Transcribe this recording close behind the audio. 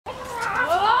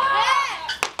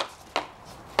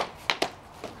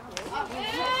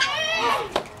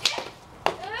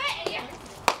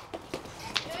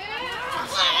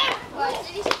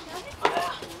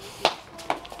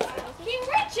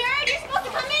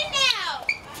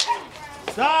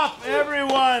Stop,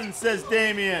 everyone, says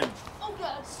Damien.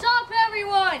 Stop,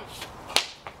 everyone.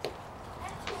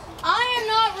 I am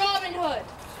not Robin Hood.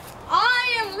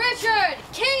 I am Richard,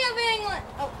 King of England.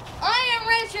 Oh, I am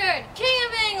Richard, King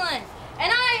of England,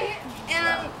 and I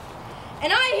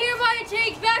hereby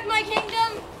take back my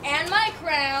kingdom and my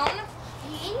crown.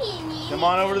 Come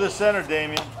on over to the center,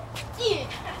 Damien.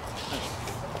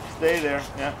 Stay there.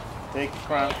 Yeah. Take the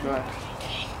crown. Go ahead.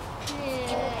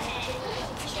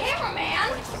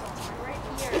 Cameraman.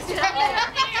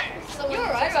 You were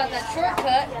right about that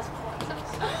shortcut.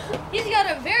 He's got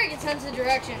a very good sense of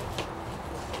direction.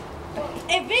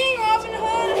 If being Robin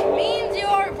Hood means you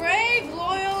are brave,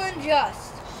 loyal, and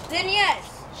just, then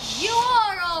yes, you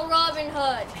are all Robin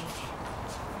Hood.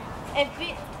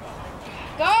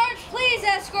 Guards, please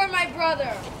escort my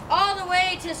brother all the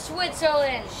way to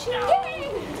Switzerland.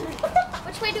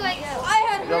 Which way do I go? I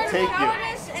had heard of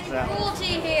cowardice and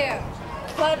cruelty here,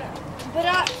 but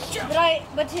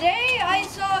today I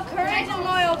saw courage and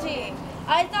loyalty.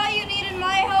 I thought you needed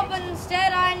my help, but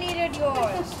instead I needed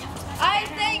yours. I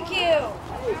thank you.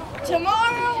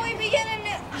 Tomorrow we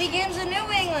begins a New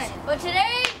England, but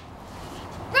today,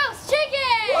 roast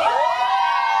chicken.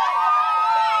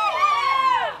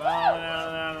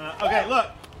 No. Okay, look,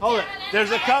 hold it.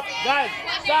 There's a cup. Guys,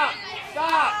 stop.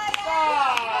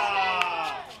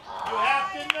 You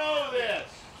have to know this.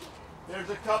 There's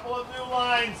a couple of new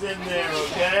lines in there,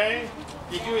 okay?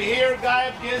 Did you hear Guy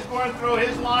of Gisborne throw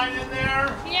his line in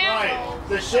there? Yeah. Right.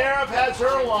 The sheriff has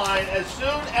her line. As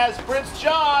soon as Prince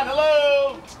John,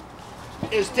 hello,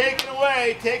 is taken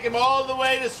away, take him all the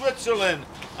way to Switzerland.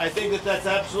 I think that that's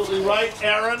absolutely right,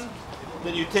 Aaron,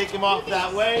 that you take him off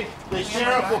that way. The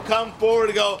sheriff will come forward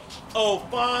and go, oh,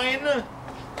 fine.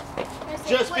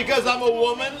 Just because I'm a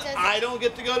woman, I don't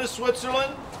get to go to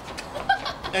Switzerland?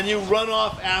 And you run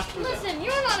off after them. Listen,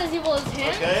 you're not as evil as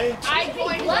him. Okay? I'm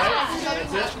going to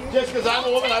That's it. Just because I'm a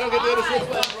woman, I don't get to go to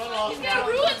Switzerland and run off. He's going to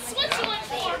ruin Switzerland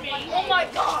for me. Oh my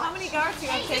God. How many guards are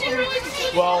you going to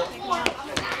take? Well,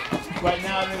 right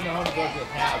now I don't even know how many guards they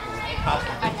have. It's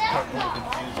possibly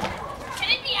confusing.